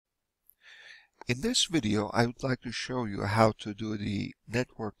In this video, I would like to show you how to do the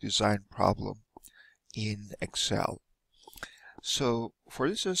network design problem in Excel. So for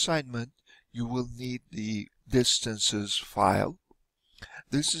this assignment, you will need the distances file.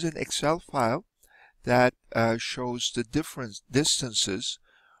 This is an Excel file that shows the different distances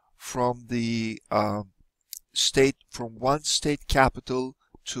from the from one state capital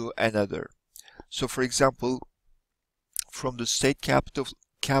to another. So for example, from the state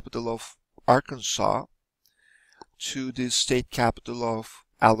capital of Arkansas to the state capital of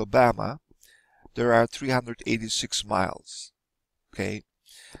Alabama, there are 386 miles. Okay,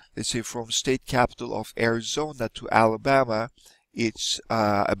 let's say from state capital of Arizona to Alabama, it's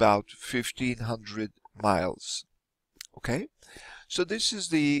about 1,500 miles. Okay, so this is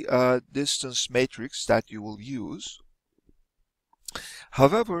the distance matrix that you will use.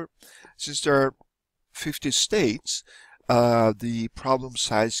 However, since there are 50 states, the problem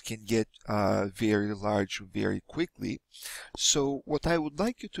size can get very large very quickly. So what I would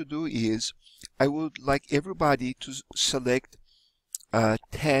like you to do is, I would like everybody to select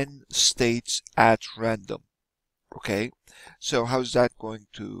 10 states at random. Okay, so how's that going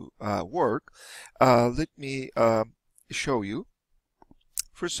to work? Let me show you.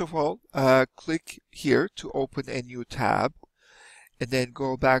 First of all, click here to open a new tab, and then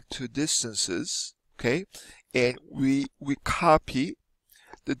go back to distances. Okay, and we copy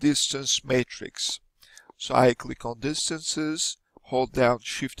the distance matrix. So I click on distances, hold down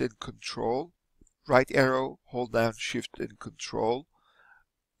Shift and Control, right arrow, hold down Shift and Control,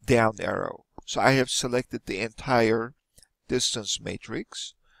 down arrow. So I have selected the entire distance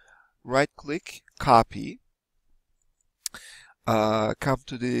matrix. Right click, copy, come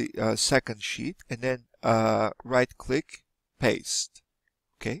to the second sheet, and then right click, paste.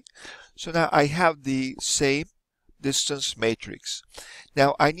 Okay, so now I have the same distance matrix.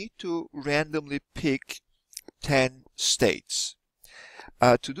 Now I need to randomly pick 10 states.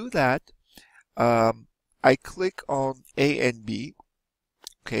 To do that, I click on A and B.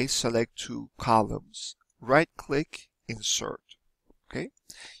 Okay, select two columns, right click, insert. Okay,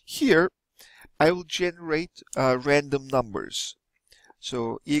 here I will generate random numbers.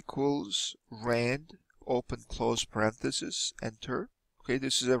 So equals rand, open close parenthesis, enter. Okay,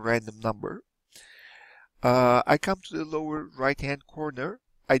 this is a random number. I come to the lower right hand corner,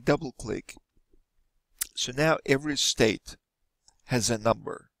 I double click. So now every state has a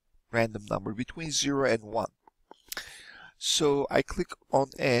number, random number between 0 and 1. So I click on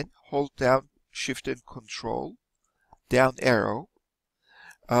N, hold down Shift and Control, down arrow,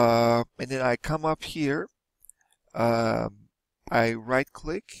 and then I come up here, I right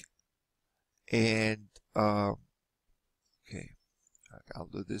click, and okay, I'll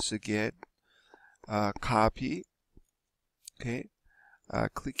do this again, copy, okay,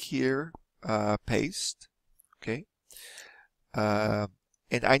 click here, paste, okay,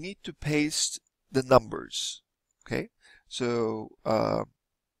 and I need to paste the numbers. Okay, so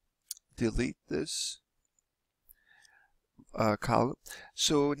delete this column.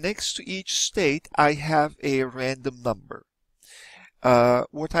 So next to each state I have a random number.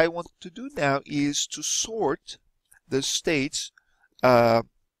 What I want to do now is to sort the states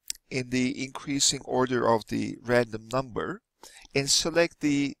in the increasing order of the random number and select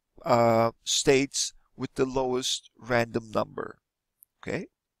the states with the lowest random number. Okay,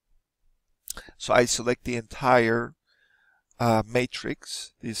 so I select the entire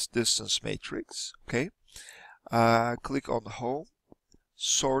matrix, this distance matrix. Okay, click on Home,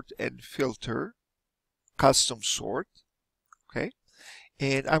 Sort and Filter, Custom Sort. Okay,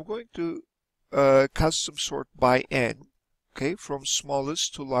 and I'm going to custom sort by N. Okay, from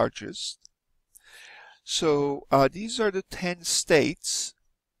smallest to largest. So these are the 10 states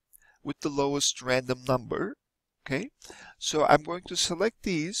with the lowest random number. Okay, so I'm going to select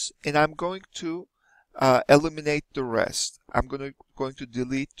these, and I'm going to eliminate the rest. I'm going to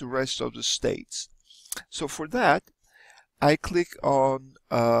delete the rest of the states. So for that, I click on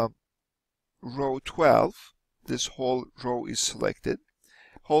row 12. This whole row is selected.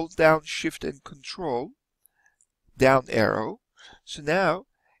 Hold down Shift and Control, down arrow. So now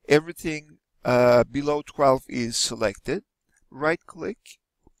everything below 12 is selected. Right click,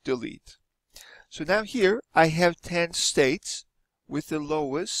 delete. So now here I have 10 states with the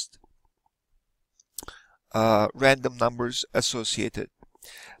lowest random numbers associated.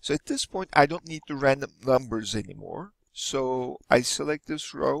 So at this point I don't need the random numbers anymore. So I select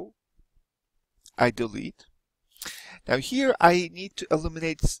this row, I delete. Now here I need to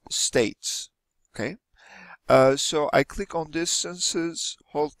eliminate states. Okay, so I click on distances,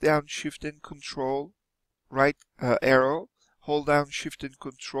 hold down Shift and Control, right arrow, hold down Shift and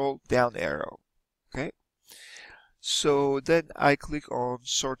Control, down arrow. Okay. So then I click on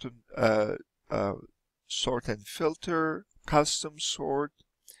sort and filter, custom sort,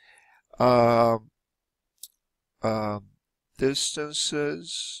 um,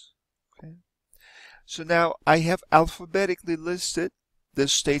 distances. Okay. So now I have alphabetically listed the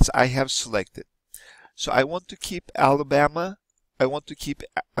states I have selected. So I want to keep Alabama, I want to keep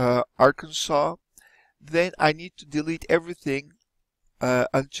Arkansas, then I need to delete everything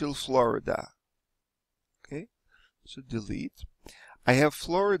until Florida. Okay, so delete. I have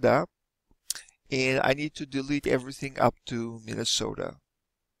Florida, and I need to delete everything up to Minnesota.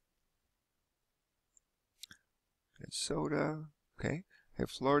 Okay. I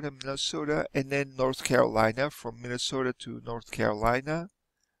have Florida, Minnesota, and then North Carolina. From Minnesota to North Carolina,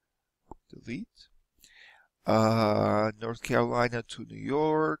 delete. North Carolina to New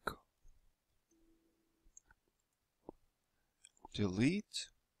York, delete.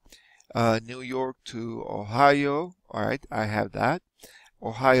 New York to Ohio, all right, I have that.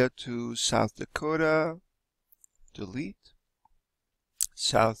 Ohio to South Dakota, delete.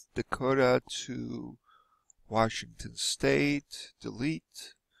 South Dakota to Washington State,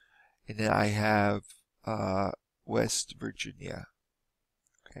 delete. And then I have West Virginia.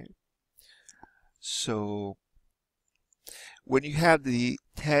 Okay. So when you have the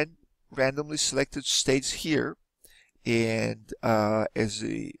 10 randomly selected states here, and as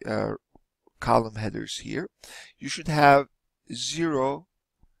the column headers here, you should have 0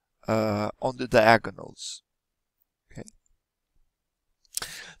 on the diagonals. Okay.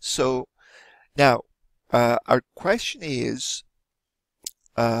 So now our question is,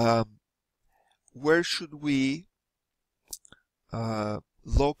 where should we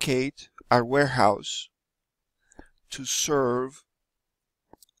locate our warehouse to serve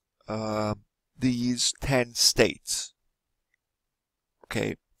these 10 states?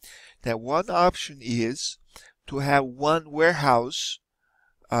 Okay. Now one option is to have one warehouse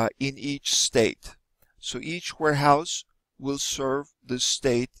in each state. So each warehouse will serve the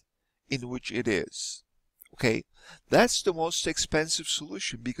state in which it is. Okay, that's the most expensive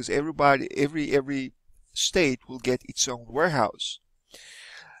solution because every state will get its own warehouse.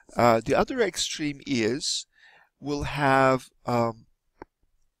 The other extreme is we'll have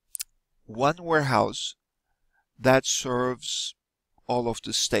one warehouse that serves all of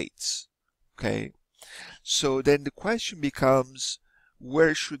the states. Okay, so then the question becomes,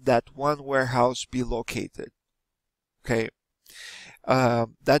 where should that one warehouse be located? Okay,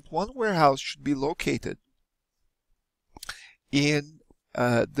 that one warehouse should be located in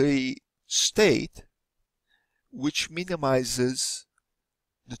the state which minimizes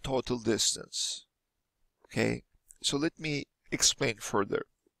the total distance. Okay, so let me explain further.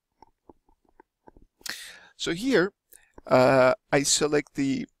 So here I select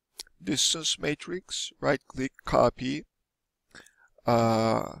the distance matrix, right click, copy,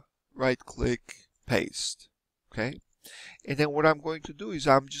 right click, paste. Okay, and then what I'm going to do is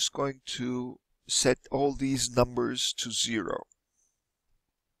I'm just going to set all these numbers to 0.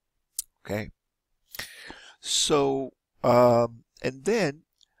 Okay, so and then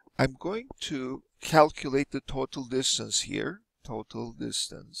I'm going to calculate the total distance here, total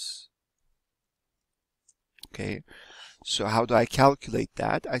distance. Okay, so how do I calculate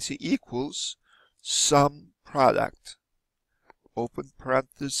that? I say equals sum product, open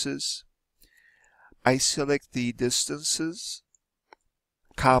parenthesis, I select the distances,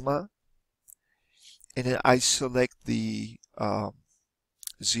 comma, and then I select the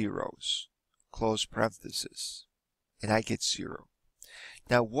zeros, close parenthesis, and I get 0.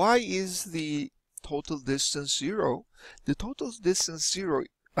 Now, why is the total distance 0? The total distance 0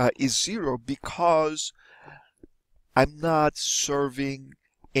 is 0 because I'm not serving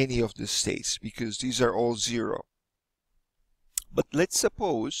any of the states, because these are all 0. But let's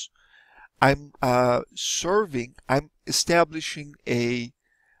suppose I'm establishing a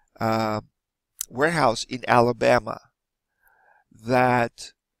warehouse in Alabama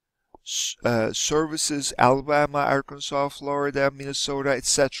that services Alabama, Arkansas, Florida, Minnesota,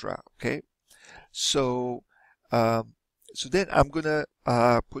 etc. Okay, so so then I'm gonna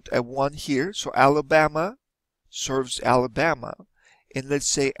put a 1 here. So Alabama serves Alabama, and let's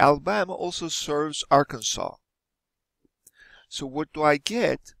say Alabama also serves Arkansas. So what do I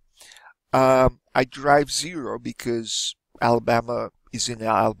get? I derive 0 because Alabama is in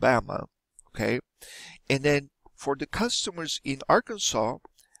Alabama. Okay, and then for the customers in Arkansas,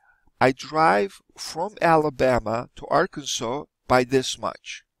 I drive from Alabama to Arkansas by this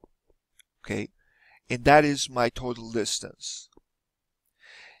much. Okay, and that is my total distance.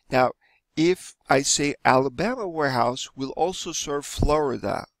 Now, if I say Alabama warehouse will also serve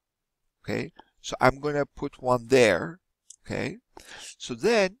Florida, okay, So I'm going to put one there. Okay. So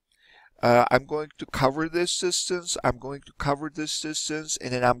then I'm going to cover this distance, I'm going to cover this distance,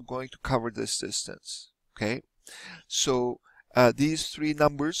 and then I'm going to cover this distance. Okay. So these three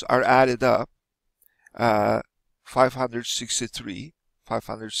numbers are added up. 563,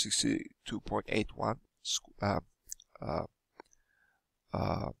 562.81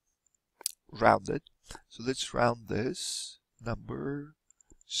 rounded. So let's round this number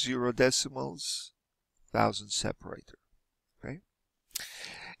 0 decimals, 1,000 separator. Okay.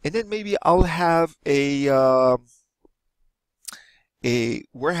 And then maybe I'll have a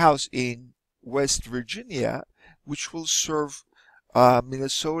warehouse in West Virginia, which will serve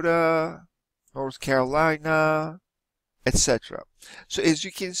Minnesota, North Carolina, etc. So as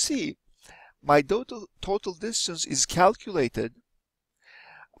you can see, my total distance is calculated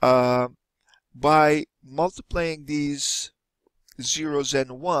by multiplying these zeros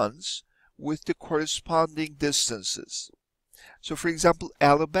and ones with the corresponding distances. So for example,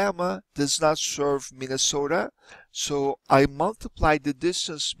 Alabama does not serve Minnesota, so I multiply the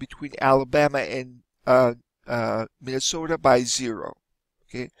distance between Alabama and Minnesota by 0.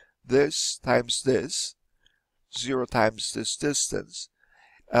 Okay, this times this, 0 times this distance.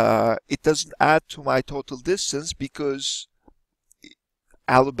 It doesn't add to my total distance because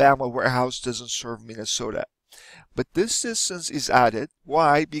Alabama warehouse doesn't serve Minnesota. But this distance is added.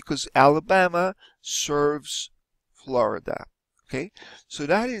 Why? Because Alabama serves Florida. Okay, so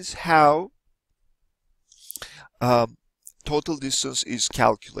that is how total distance is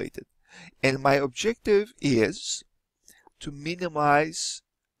calculated. And my objective is to minimize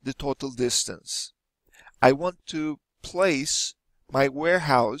the total distance. I want to place my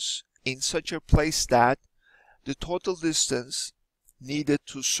warehouse in such a place that the total distance needed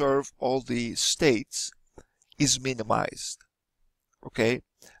to serve all the states is minimized. Okay,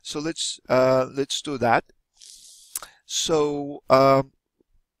 so let's do that. So I'm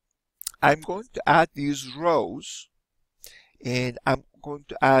going to add these rows and I'm going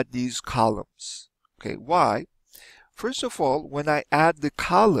to add these columns. Okay, why? First of all, when I add the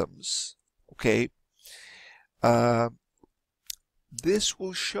columns, okay, this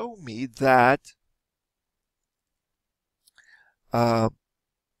will show me that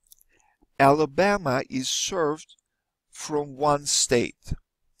Alabama is served from one state.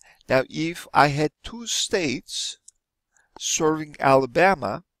 Now, if I had two states serving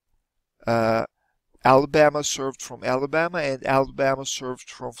Alabama, Alabama served from Alabama and Alabama served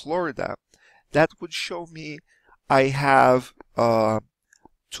from Florida, that would show me I have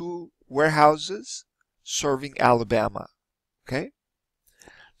two warehouses serving Alabama. Okay,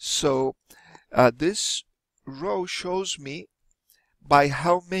 so this row shows me by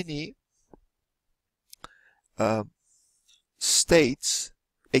how many states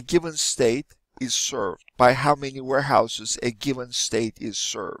a given state is served, by how many warehouses a given state is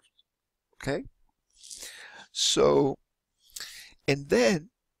served. Okay, so and then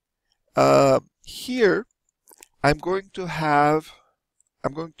here I'm going to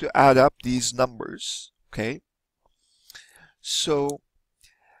add up these numbers. Okay, so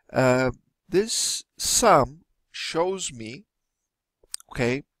this sum shows me,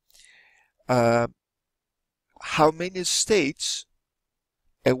 okay, how many states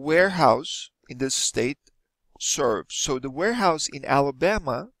a warehouse in this state serves. So the warehouse in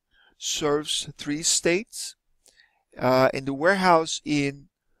Alabama serves 3 states, and the warehouse in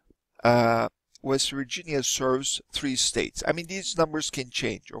West Virginia serves 3 states. I mean, these numbers can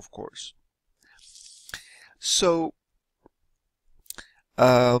change, of course. So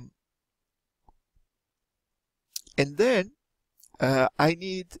and then I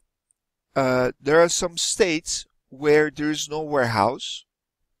need there are some states where there is no warehouse.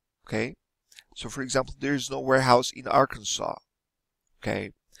 Okay, so for example, there is no warehouse in Arkansas.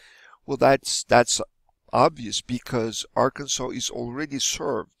 Okay, well that's obvious because Arkansas is already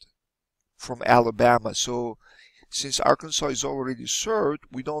served from Alabama. So since Arkansas is already served,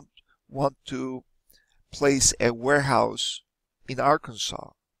 we don't want to place a warehouse in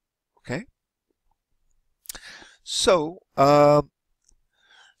Arkansas. Okay, so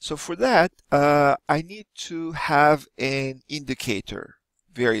so for that I need to have an indicator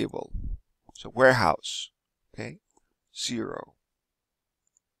variable. So warehouse, okay, 0.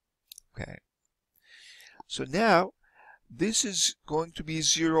 Okay, so now this is going to be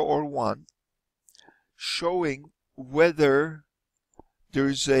 0 or 1, showing whether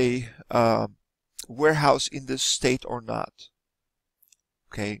there's a warehouse in this state or not.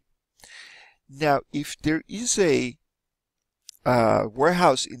 Okay, now if there is a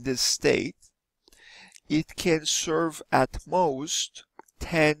warehouse in this state, it can serve at most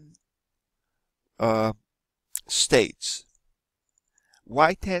 10 states.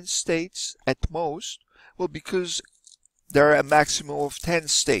 Why 10 states at most? Well, because there are a maximum of 10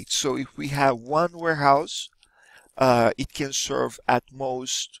 states. So if we have one warehouse, it can serve at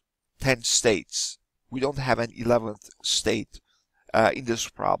most 10 states. We don't have an 11th state in this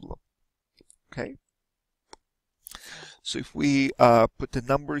problem. Okay. So if we put the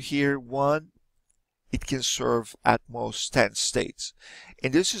number here, 1, it can serve at most 10 states.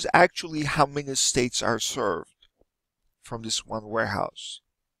 And this is actually how many states are served from this one warehouse.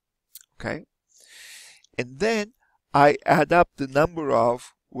 Okay. And then I add up the number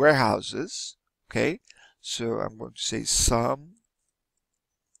of warehouses. Okay. So I'm going to say sum.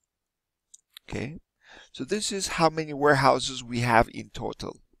 Okay. So this is how many warehouses we have in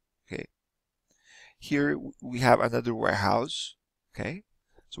total. Okay. Here we have another warehouse. Okay.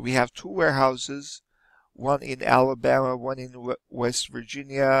 So we have 2 warehouses, one in Alabama, one in West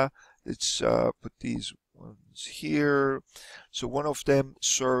Virginia. Let's put these ones here. So one of them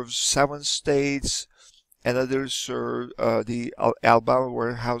serves 7 states. Another the Alabama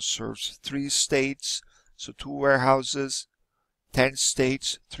warehouse serves 3 states. So 2 warehouses, 10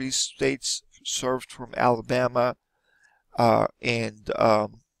 states, 3 states served from Alabama, and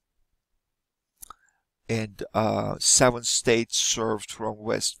 7 states served from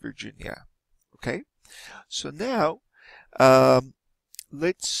West Virginia. Okay, so now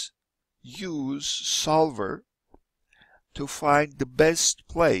let's use Solver to find the best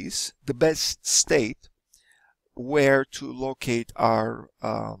place, the best state where to locate our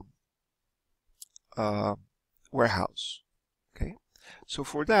warehouse. Okay, so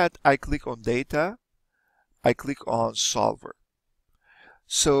for that I click on Data, I click on Solver.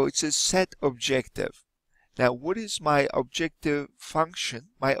 So it says Set Objective. Now what is my objective function?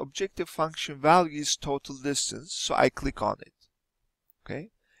 My objective function value is total distance, so I click on it. Okay,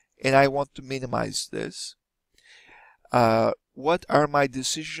 and I want to minimize this. What are my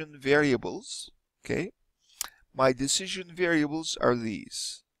decision variables? Okay, my decision variables are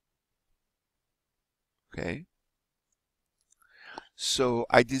these. Okay, so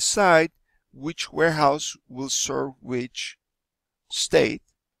I decide which warehouse will serve which state,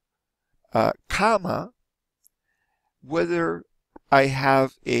 comma, whether I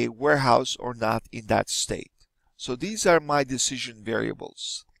have a warehouse or not in that state. So these are my decision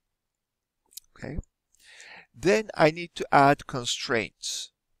variables. Okay, then I need to add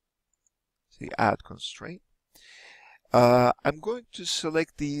constraints. See, add constraint. I'm going to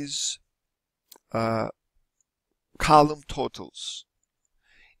select these column totals,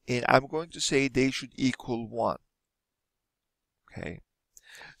 and I'm going to say they should equal 1. Okay,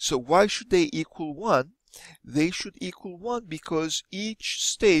 so why should they equal 1? They should equal 1 because each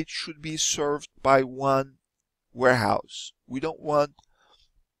state should be served by one warehouse. We don't want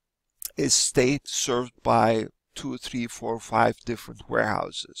a state served by 2, 3, 4, 5 different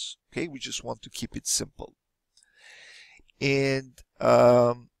warehouses. Okay, we just want to keep it simple. And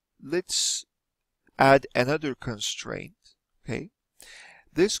let's add another constraint. Okay,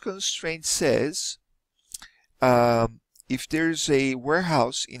 this constraint says if there's a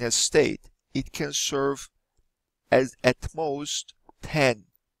warehouse in a state, it can serve as at most 10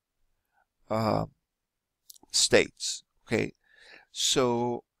 states. Okay,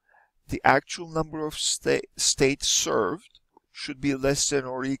 so the actual number of states served should be less than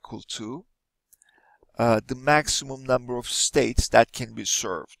or equal to the maximum number of states that can be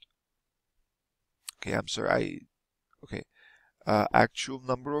served. Okay, I'm sorry, okay, actual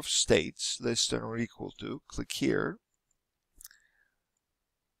number of states less than or equal to, click here.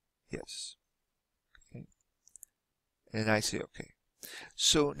 Yes. Okay. And I say okay.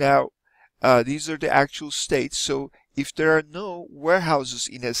 So now these are the actual states. So if there are no warehouses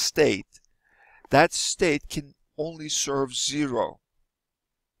in a state, that state can only serve 0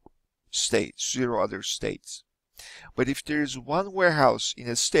 states, 0 other states. But if there is one warehouse in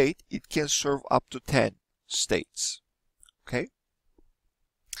a state, it can serve up to 10 states. Okay.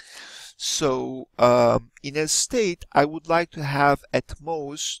 So in a state, I would like to have at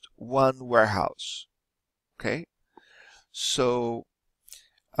most 1 warehouse. Okay. So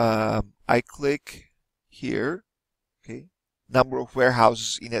I click here. Okay. Number of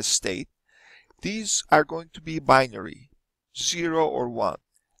warehouses in a state. These are going to be binary, 0 or 1.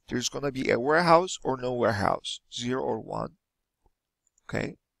 There's going to be a warehouse or no warehouse, 0 or 1.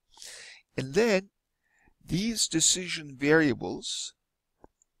 Okay. And then these decision variables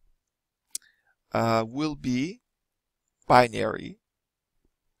will be binary.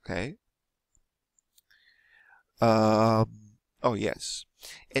 Okay. Oh yes.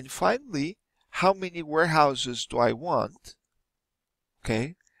 And finally, how many warehouses do I want?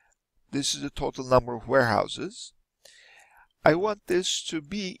 Okay. this is the total number of warehouses. I want this to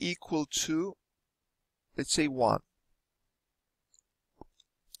be equal to, let's say, 1.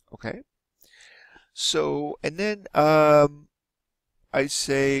 Okay. So, and then I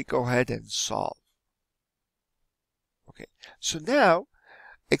say go ahead and solve. Okay. So now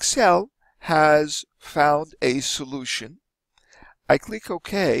Excel has found a solution. I click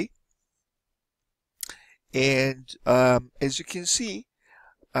OK, and as you can see,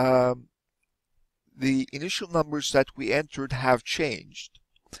 the initial numbers that we entered have changed.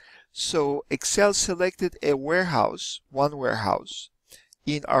 So Excel selected a warehouse, one warehouse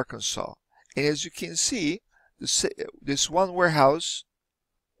in Arkansas, and as you can see, this one warehouse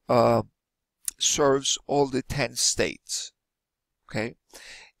serves all the 10 states. Okay,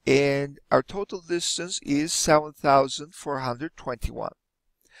 and our total distance is 7,421.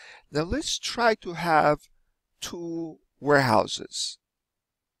 Now let's try to have 2 warehouses.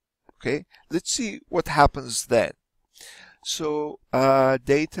 Okay, let's see what happens then. So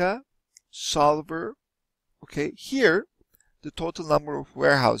data, solver, okay, here the total number of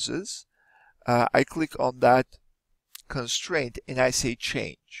warehouses, I click on that constraint and I say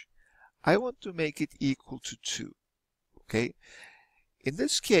change. I want to make it equal to 2. Okay, in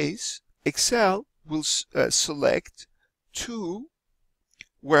this case Excel will select 2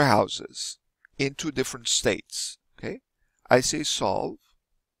 warehouses in 2 different states. Okay, I say solve.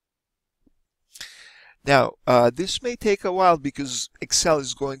 Now, this may take a while because Excel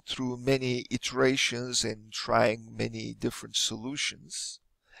is going through many iterations and trying many different solutions.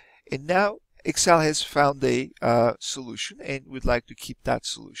 And now Excel has found a solution and we'd like to keep that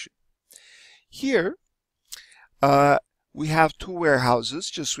solution. Here, we have 2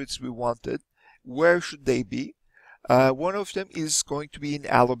 warehouses, just which we wanted. Where should they be? One of them is going to be in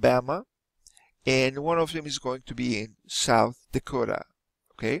Alabama, and one of them is going to be in South Dakota.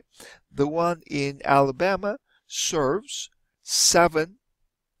 Okay, the one in Alabama serves 7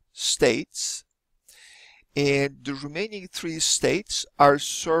 states, and the remaining 3 states are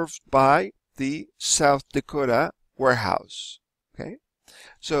served by the South Dakota warehouse. Okay,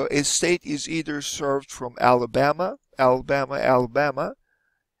 so a state is either served from Alabama,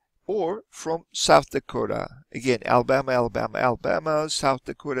 or from South Dakota. Again, Alabama, South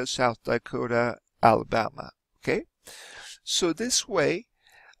Dakota, Alabama. Okay, so this way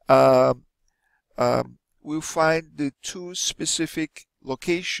we'll find the 2 specific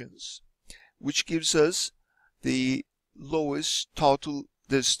locations, which gives us the lowest total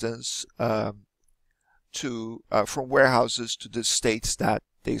distance from warehouses to the states that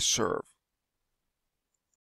they serve.